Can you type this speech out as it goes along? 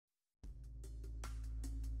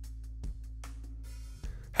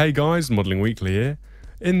Hey guys, Modelling Weekly here.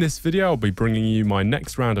 In this video I'll be bringing you my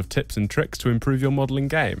next round of tips and tricks to improve your modelling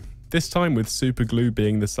game, this time with super glue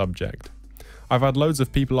being the subject. I've had loads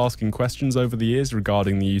of people asking questions over the years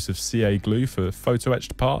regarding the use of CA glue for photo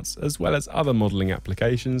etched parts as well as other modelling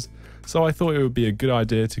applications, so I thought it would be a good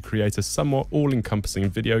idea to create a somewhat all-encompassing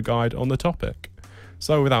video guide on the topic.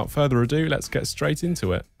 So without further ado, let's get straight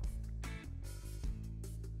into it.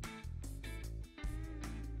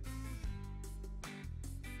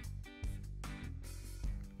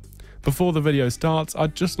 Before the video starts,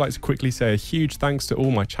 I'd just like to quickly say a huge thanks to all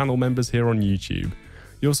my channel members here on YouTube.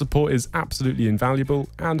 Your support is absolutely invaluable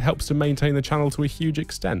and helps to maintain the channel to a huge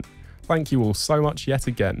extent. Thank you all so much yet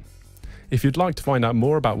again. If you'd like to find out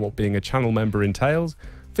more about what being a channel member entails,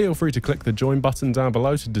 feel free to click the join button down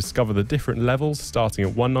below to discover the different levels starting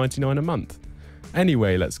at $1.99 a month.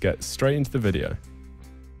 Anyway, let's get straight into the video.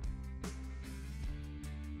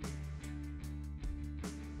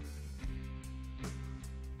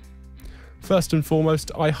 First and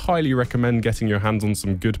foremost, I highly recommend getting your hands on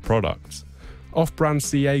some good products. Off-brand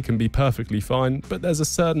CA can be perfectly fine, but there's a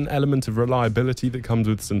certain element of reliability that comes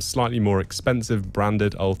with some slightly more expensive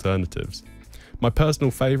branded alternatives. My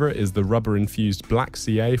personal favourite is the rubber-infused black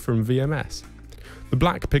CA from VMS. The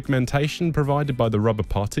black pigmentation provided by the rubber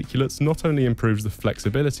particulates not only improves the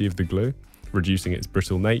flexibility of the glue, reducing its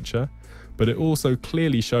brittle nature, but it also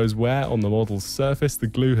clearly shows where on the model's surface the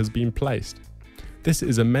glue has been placed. This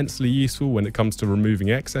is immensely useful when it comes to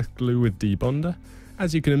removing excess glue with debonder,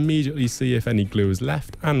 as you can immediately see if any glue is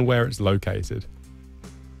left and where it's located.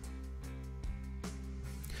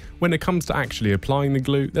 When it comes to actually applying the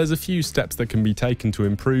glue, there's a few steps that can be taken to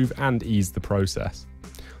improve and ease the process.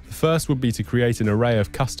 The first would be to create an array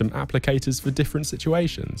of custom applicators for different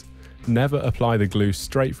situations. Never apply the glue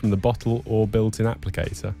straight from the bottle or built-in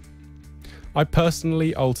applicator. I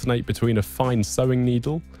personally alternate between a fine sewing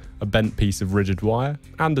needle, a bent piece of rigid wire,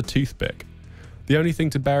 and a toothpick. The only thing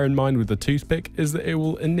to bear in mind with the toothpick is that it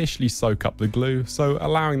will initially soak up the glue, so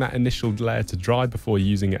allowing that initial layer to dry before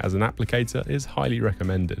using it as an applicator is highly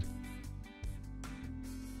recommended.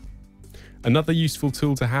 Another useful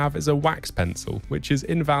tool to have is a wax pencil, which is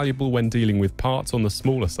invaluable when dealing with parts on the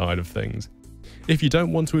smaller side of things. If you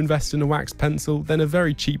don't want to invest in a wax pencil, then a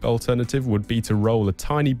very cheap alternative would be to roll a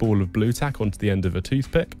tiny ball of blue tack onto the end of a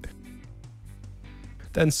toothpick,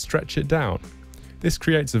 then stretch it down. This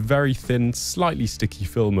creates a very thin, slightly sticky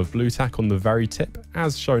film of blue tack on the very tip,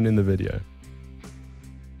 as shown in the video.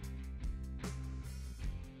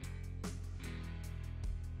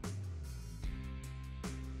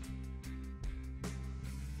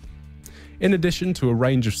 In addition to a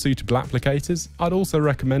range of suitable applicators, I'd also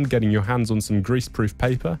recommend getting your hands on some greaseproof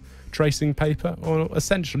paper, tracing paper, or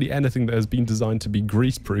essentially anything that has been designed to be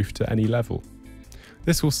greaseproof to any level.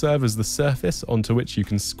 This will serve as the surface onto which you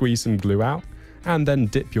can squeeze some glue out and then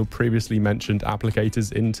dip your previously mentioned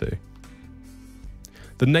applicators into.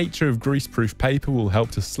 The nature of greaseproof paper will help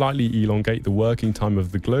to slightly elongate the working time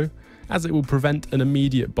of the glue, as it will prevent an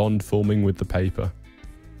immediate bond forming with the paper.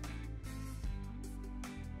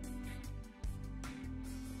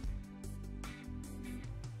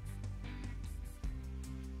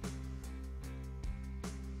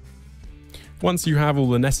 Once you have all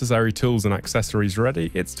the necessary tools and accessories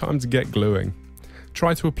ready, it's time to get gluing.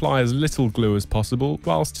 Try to apply as little glue as possible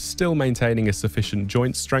whilst still maintaining a sufficient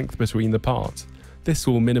joint strength between the parts. This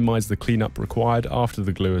will minimise the cleanup required after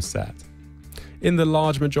the glue is set. In the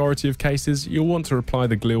large majority of cases, you'll want to apply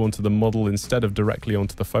the glue onto the model instead of directly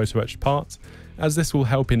onto the photo etched parts, as this will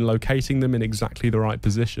help in locating them in exactly the right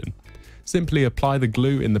position. Simply apply the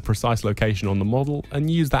glue in the precise location on the model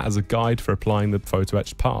and use that as a guide for applying the photo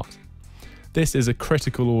etched part. This is a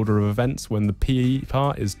critical order of events when the PE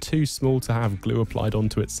part is too small to have glue applied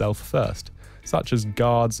onto itself first, such as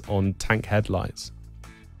guards on tank headlights.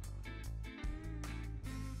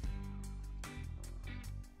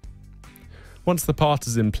 Once the part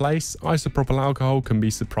is in place, isopropyl alcohol can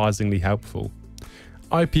be surprisingly helpful.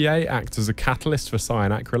 IPA acts as a catalyst for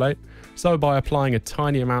cyanacrylate, so by applying a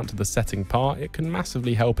tiny amount to the setting part, it can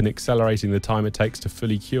massively help in accelerating the time it takes to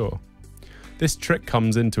fully cure. This trick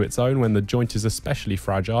comes into its own when the joint is especially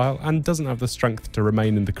fragile and doesn't have the strength to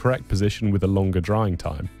remain in the correct position with a longer drying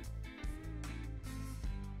time.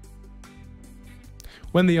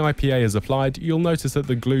 When the IPA is applied, you'll notice that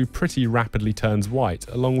the glue pretty rapidly turns white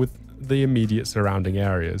along with the immediate surrounding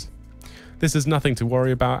areas. This is nothing to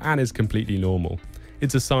worry about and is completely normal.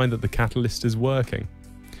 It's a sign that the catalyst is working.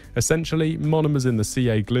 Essentially, monomers in the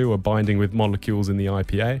CA glue are binding with molecules in the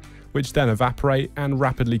IPA, which then evaporate and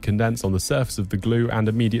rapidly condense on the surface of the glue and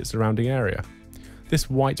immediate surrounding area. This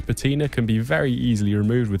white patina can be very easily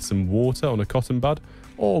removed with some water on a cotton bud,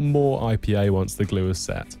 or more IPA once the glue is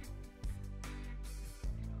set.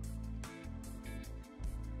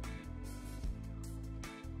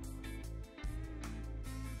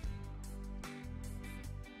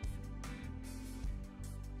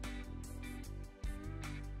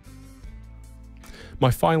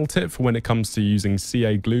 My final tip for when it comes to using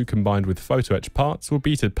CA glue combined with photo etch parts would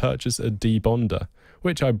be to purchase a debonder,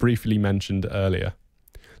 which I briefly mentioned earlier.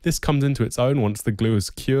 This comes into its own once the glue is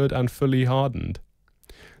cured and fully hardened.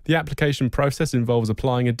 The application process involves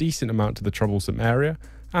applying a decent amount to the troublesome area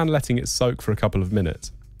and letting it soak for a couple of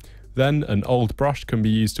minutes. Then an old brush can be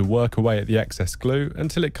used to work away at the excess glue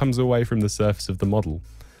until it comes away from the surface of the model,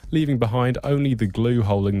 leaving behind only the glue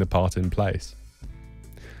holding the part in place.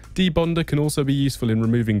 Debonder can also be useful in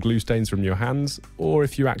removing glue stains from your hands, or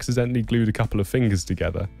if you accidentally glued a couple of fingers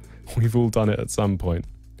together. We've all done it at some point.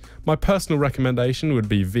 My personal recommendation would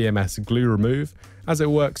be VMS Glue Remove, as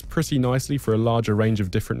it works pretty nicely for a larger range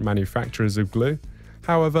of different manufacturers of glue.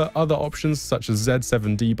 However, other options such as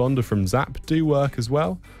Z7 Debonder from Zap do work as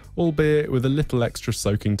well, albeit with a little extra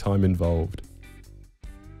soaking time involved.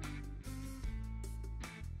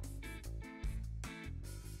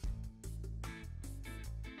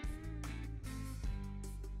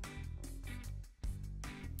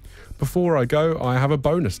 Before I go, I have a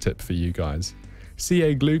bonus tip for you guys.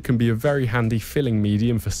 CA glue can be a very handy filling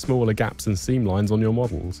medium for smaller gaps and seam lines on your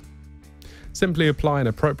models. Simply apply an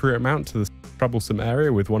appropriate amount to the troublesome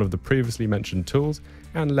area with one of the previously mentioned tools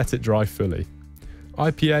and let it dry fully.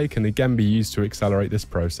 IPA can again be used to accelerate this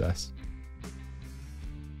process.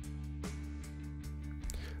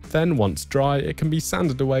 Then, once dry, it can be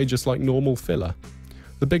sanded away just like normal filler.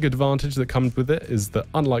 The big advantage that comes with it is that,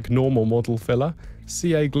 unlike normal model filler,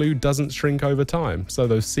 CA glue doesn't shrink over time, so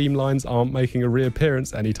those seam lines aren't making a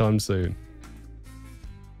reappearance anytime soon.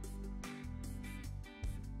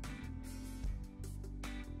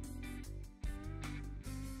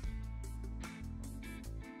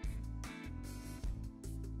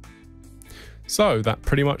 So that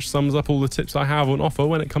pretty much sums up all the tips I have on offer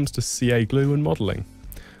when it comes to CA glue and modelling.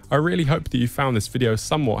 I really hope that you found this video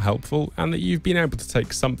somewhat helpful and that you've been able to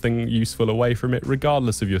take something useful away from it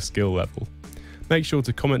regardless of your skill level. Make sure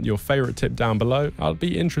to comment your favourite tip down below. I'll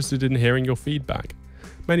be interested in hearing your feedback.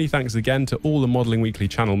 Many thanks again to all the Modelling Weekly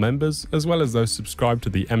channel members, as well as those subscribed to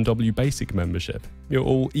the MW Basic membership. You're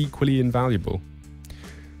all equally invaluable.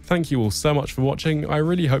 Thank you all so much for watching. I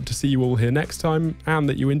really hope to see you all here next time and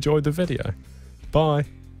that you enjoyed the video.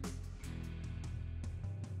 Bye!